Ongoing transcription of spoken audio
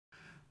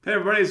Hey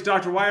everybody, it's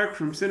Dr. Wyrick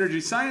from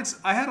Synergy Science.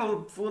 I had a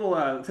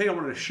little thing I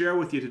wanted to share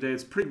with you today.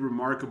 It's pretty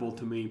remarkable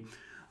to me.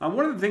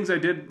 One of the things I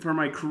did for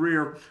my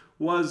career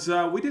was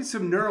we did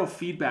some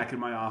neurofeedback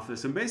in my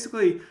office. And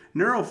basically,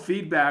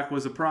 neurofeedback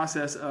was a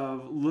process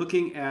of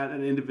looking at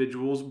an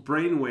individual's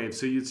brain waves.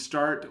 So you'd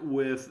start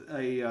with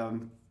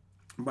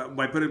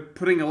by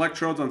putting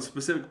electrodes on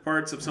specific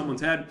parts of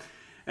someone's head,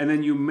 and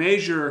then you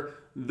measure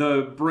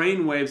the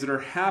brain waves that are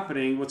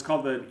happening, what's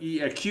called a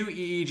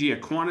QEEG, a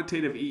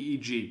quantitative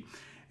EEG.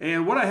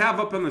 And what I have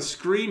up on the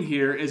screen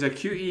here is a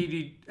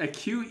QEEG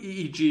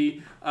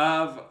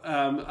of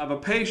a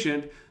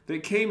patient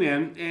that came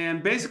in.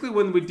 And basically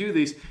when we do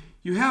these,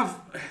 you have,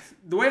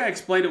 the way I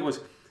explained it was,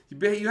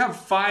 you have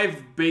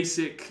 5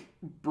 basic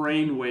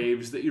brain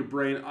waves that your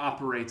brain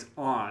operates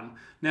on.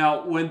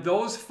 Now, when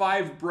those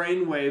 5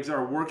 brain waves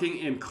are working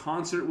in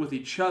concert with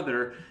each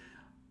other,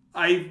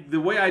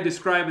 the way I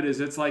describe it is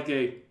it's like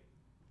a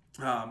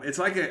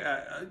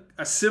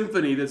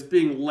symphony that's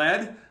being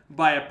led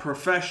by a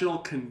professional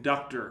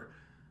conductor.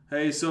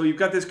 Okay, so you've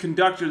got this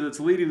conductor that's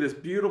leading this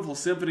beautiful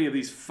symphony of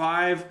these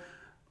 5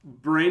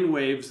 brain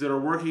waves that are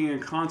working in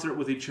concert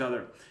with each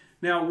other.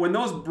 Now, when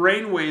those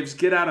brain waves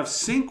get out of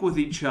sync with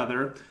each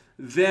other,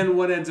 then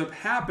what ends up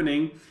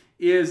happening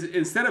is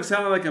instead of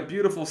sounding like a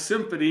beautiful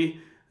symphony,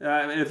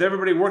 with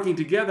everybody working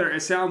together, it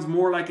sounds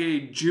more like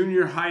a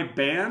junior high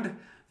band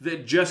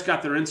that just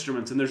got their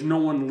instruments and there's no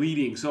one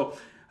leading. So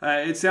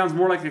it sounds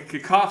more like a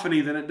cacophony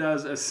than it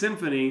does a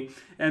symphony.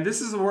 And this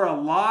is where a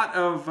lot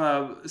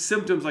of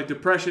symptoms like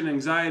depression,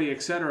 anxiety,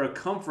 etc.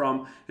 come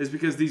from, is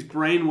because these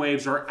brain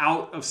waves are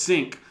out of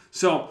sync.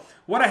 So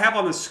what I have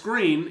on the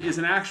screen is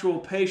an actual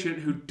patient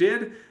who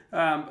did,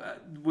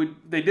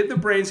 they did the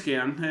brain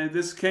scan.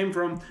 This came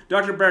from,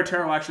 Dr.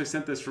 Baratero actually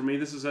sent this for me.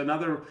 This is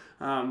another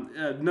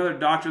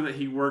doctor that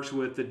he works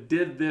with that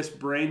did this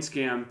brain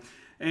scan.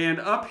 And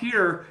up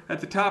here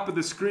at the top of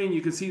the screen, you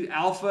can see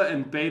alpha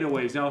and beta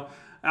waves. Now,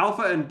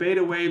 alpha and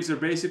beta waves are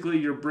basically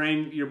your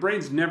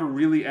brain's never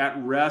really at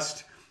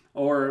rest,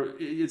 or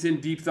it's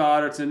in deep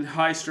thought, or it's in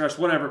high stress,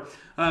 whatever.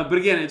 But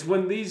again, it's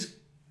when these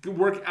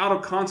get out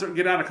of concert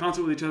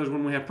with each other is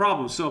when we have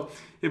problems. So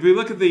if we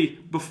look at the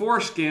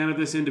before scan of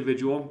this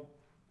individual,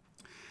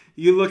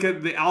 you look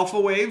at the alpha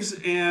waves,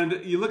 and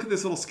you look at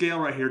this little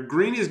scale right here.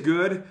 Green is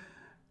good.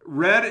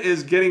 Red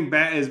is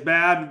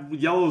bad,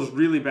 yellow is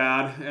really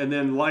bad, and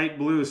then light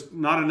blue is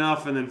not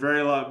enough, and then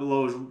very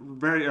low is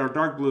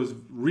dark blue is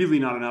really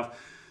not enough.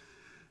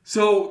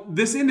 So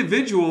this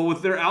individual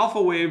with their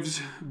alpha waves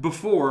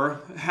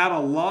before had a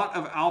lot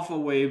of alpha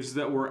waves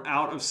that were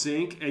out of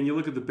sync, and you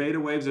look at the beta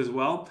waves as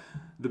well.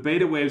 The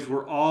beta waves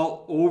were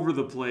all over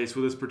the place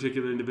with this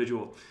particular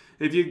individual.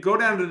 If you go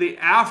down to the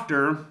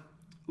after,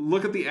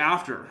 look at the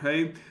after,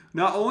 okay?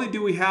 Not only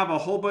do we have a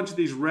whole bunch of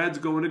these reds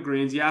going to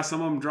greens, yeah,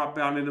 some of them drop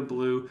down into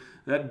blue.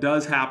 That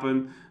does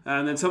happen.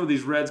 And then some of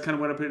these reds kind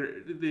of went up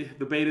into,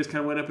 the betas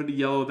kind of went up into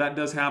yellow. That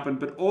does happen.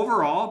 But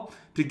overall,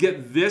 to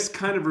get this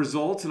kind of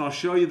results, and I'll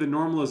show you the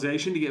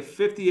normalization, to get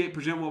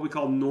 58% what we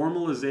call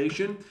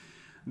normalization,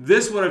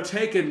 this would have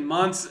taken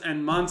months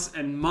and months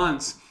and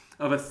months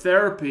of a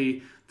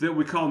therapy that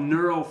we call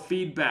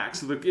neurofeedback.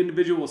 So the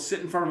individual will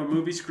sit in front of a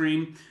movie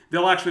screen.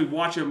 They'll actually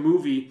watch a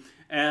movie,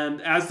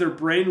 and as their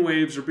brain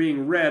waves are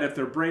being read, if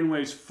their brain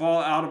waves fall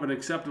out of an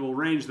acceptable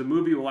range, the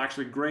movie will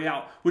actually gray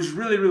out, which is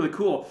really, really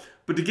cool.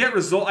 But to get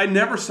results, I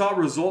never saw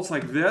results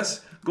like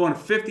this, going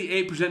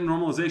 58%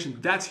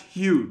 normalization. That's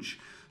huge.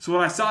 So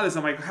when I saw this,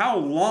 I'm like, how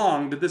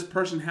long did this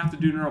person have to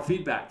do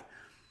neurofeedback?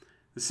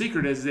 The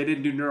secret is they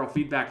didn't do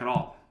neurofeedback at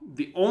all.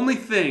 The only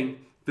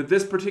thing that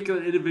this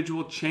particular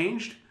individual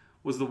changed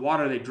was the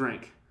water they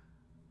drank.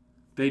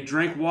 They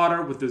drank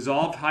water with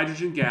dissolved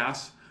hydrogen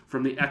gas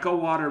from the Echo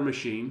Water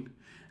machine.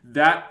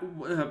 That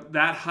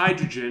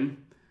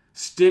hydrogen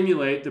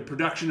stimulate the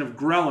production of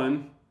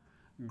ghrelin.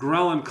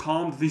 Ghrelin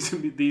calmed these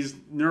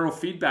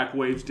neurofeedback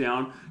waves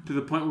down to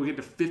the point where we get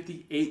to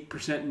 58%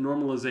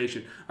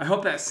 normalization. I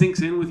hope that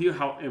sinks in with you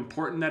how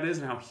important that is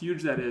and how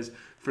huge that is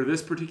for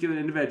this particular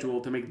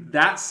individual to make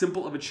that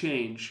simple of a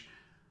change.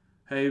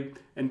 Okay,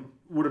 and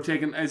would have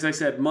taken, as I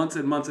said, months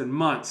and months and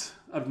months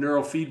of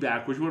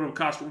neurofeedback, which would have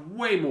cost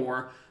way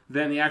more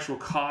than the actual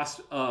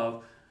cost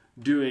of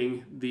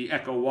doing the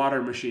Echo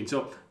Water machine.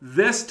 So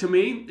this, to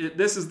me,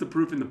 this is the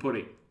proof in the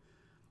pudding.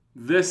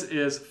 This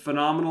is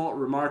phenomenal,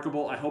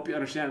 remarkable. I hope you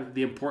understand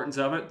the importance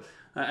of it.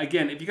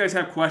 Again, if you guys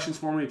have questions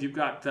for me, if you've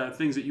got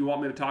things that you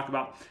want me to talk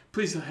about,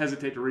 please don't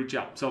hesitate to reach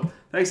out. So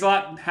thanks a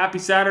lot. Happy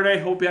Saturday.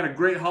 Hope you had a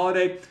great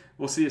holiday.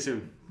 We'll see you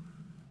soon.